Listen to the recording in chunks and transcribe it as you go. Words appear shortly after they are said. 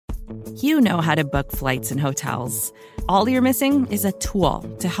You know how to book flights and hotels. All you're missing is a tool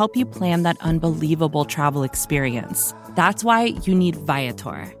to help you plan that unbelievable travel experience. That's why you need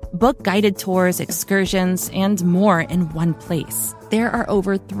Viator. Book guided tours, excursions, and more in one place. There are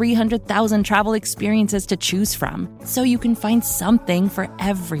over 300,000 travel experiences to choose from, so you can find something for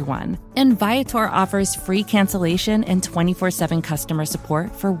everyone. And Viator offers free cancellation and 24/7 customer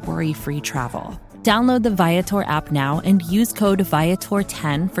support for worry-free travel. Download the Viator app now and use code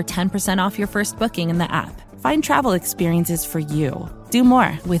Viator10 for 10% off your first booking in the app. Find travel experiences for you. Do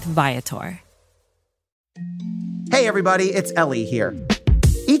more with Viator. Hey everybody, it's Ellie here.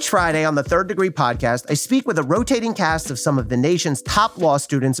 Each Friday on the Third Degree podcast, I speak with a rotating cast of some of the nation's top law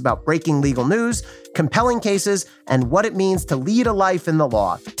students about breaking legal news, compelling cases, and what it means to lead a life in the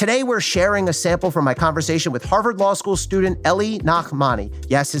law. Today, we're sharing a sample from my conversation with Harvard Law School student Elie Nachmani.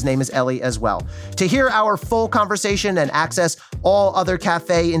 Yes, his name is Ellie as well. To hear our full conversation and access all other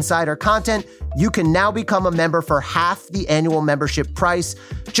Cafe Insider content, you can now become a member for half the annual membership price.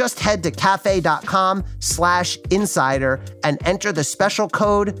 Just head to cafe.com/insider and enter the special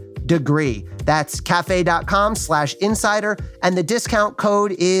code DEGREE. That's cafe.com/insider, and the discount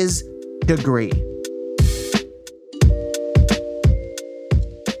code is DEGREE.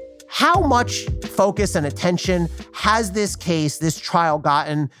 How much focus and attention has this case, this trial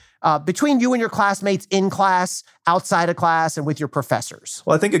gotten between you and your classmates in class, outside of class, and with your professors?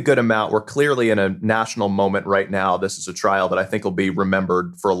 Well, I think a good amount. We're clearly in a national moment right now. This is a trial that I think will be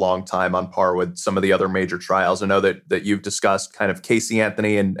remembered for a long time on par with some of the other major trials. I know that you've discussed kind of Casey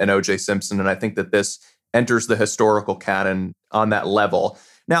Anthony and O.J. Simpson, and I think that this enters the historical canon on that level.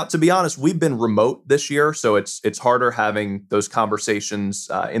 Now, to be honest, we've been remote this year, so it's harder having those conversations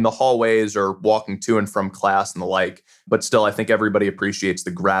in the hallways or walking to and from class and the like. But still, I think everybody appreciates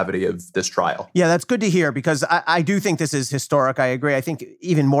the gravity of this trial. Yeah, that's good to hear, because I do think this is historic. I agree. I think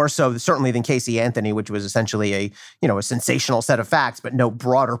even more so, certainly, than Casey Anthony, which was essentially a sensational set of facts, but no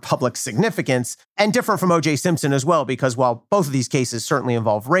broader public significance, and different from O.J. Simpson as well, because while both of these cases certainly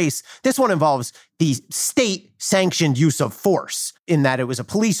involve race, this one involves the state-sanctioned use of force, in that it was a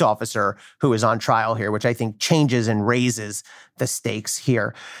police officer who is on trial here, which I think changes and raises the stakes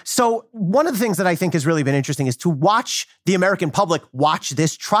here. So one of the things that I think has really been interesting is to watch the American public watch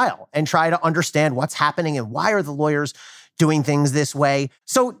this trial and try to understand what's happening and why are the lawyers doing things this way.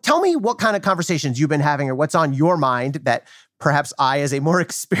 So tell me what kind of conversations you've been having, or what's on your mind that perhaps I, as a more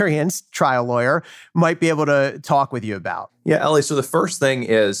experienced trial lawyer, might be able to talk with you about. Yeah, Ellie, so the first thing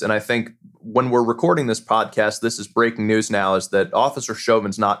is, and I think when we're recording this podcast, this is breaking news now, is that Officer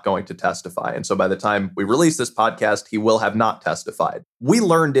Chauvin's not going to testify. And so by the time we release this podcast, he will have not testified. We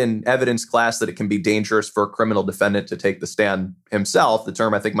learned in evidence class that it can be dangerous for a criminal defendant to take the stand himself. The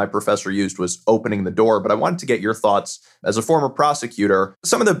term I think my professor used was opening the door. But I wanted to get your thoughts as a former prosecutor,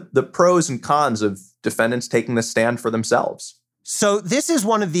 some of the pros and cons of defendants taking the stand for themselves. So this is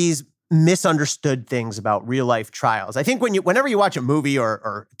one of these misunderstood things about real life trials. I think whenever you watch a movie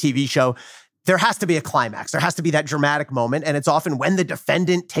or TV show, there has to be a climax. There has to be that dramatic moment. And it's often when the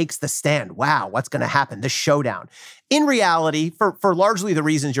defendant takes the stand. Wow, what's going to happen? The showdown. In reality, for largely the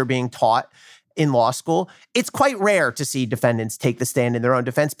reasons you're being taught in law school, it's quite rare to see defendants take the stand in their own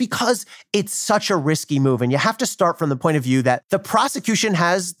defense, because it's such a risky move. And you have to start from the point of view that the prosecution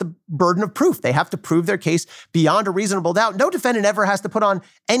has the burden of proof. They have to prove their case beyond a reasonable doubt. No defendant ever has to put on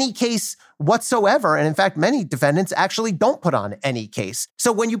any case whatsoever. And in fact, many defendants actually don't put on any case.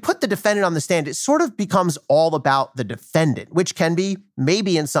 So when you put the defendant on the stand, it sort of becomes all about the defendant, which can be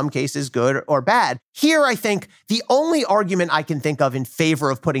maybe in some cases good or bad. Here, I think the only argument I can think of in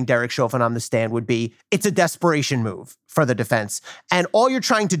favor of putting Derek Chauvin on the stand would be it's a desperation move for the defense. And all you're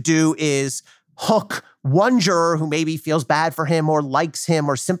trying to do is hook one juror who maybe feels bad for him or likes him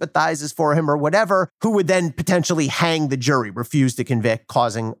or sympathizes for him or whatever, who would then potentially hang the jury, refuse to convict,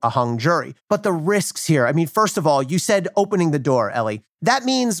 causing a hung jury. But the risks here, I mean, first of all, you said opening the door, Ellie. That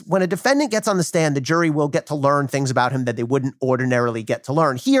means when a defendant gets on the stand, the jury will get to learn things about him that they wouldn't ordinarily get to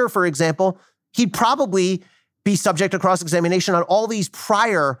learn. Here, for example, he'd probably be subject to cross-examination on all these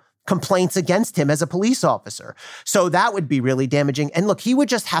prior complaints against him as a police officer. So that would be really damaging. And look, he would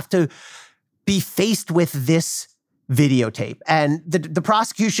just have to be faced with this videotape. And the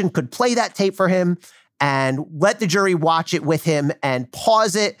prosecution could play that tape for him and let the jury watch it with him and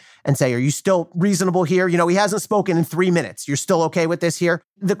pause it and say, are you still reasonable here? You know, he hasn't spoken in 3 minutes. You're still okay with this here?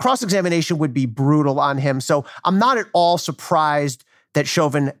 The cross-examination would be brutal on him. So I'm not at all surprised that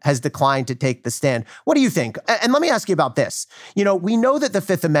Chauvin has declined to take the stand. What do you think? And let me ask you about this. You know, we know that the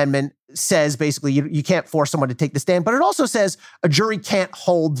Fifth Amendment says basically you can't force someone to take the stand, but it also says a jury can't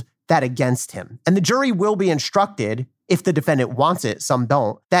hold that against him. And the jury will be instructed, if the defendant wants it, some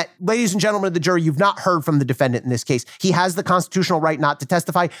don't, that, ladies and gentlemen of the jury, you've not heard from the defendant in this case. He has the constitutional right not to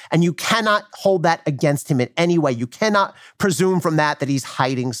testify, and you cannot hold that against him in any way. You cannot presume from that he's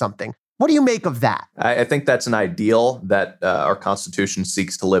hiding something. What do you make of that? I think that's an ideal that our Constitution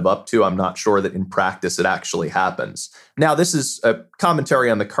seeks to live up to. I'm not sure that in practice it actually happens. Now, this is a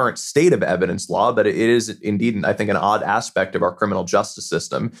commentary on the current state of evidence law, but it is indeed, I think, an odd aspect of our criminal justice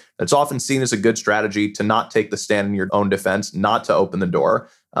system. It's often seen as a good strategy to not take the stand in your own defense, not to open the door.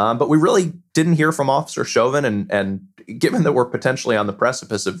 But we really didn't hear from Officer Chauvin. And given that we're potentially on the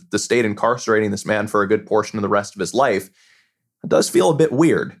precipice of the state incarcerating this man for a good portion of the rest of his life, it does feel a bit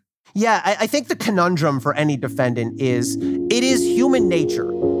weird. Yeah, I think the conundrum for any defendant is it is human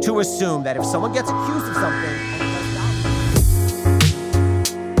nature to assume that if someone gets accused of something...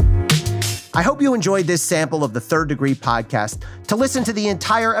 I hope you enjoyed this sample of the Third Degree podcast. To listen to the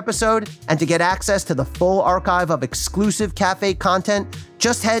entire episode and to get access to the full archive of exclusive Cafe content,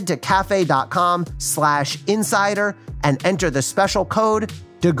 just head to cafe.com/insider and enter the special code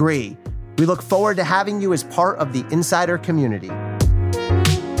DEGREE. We look forward to having you as part of the Insider community.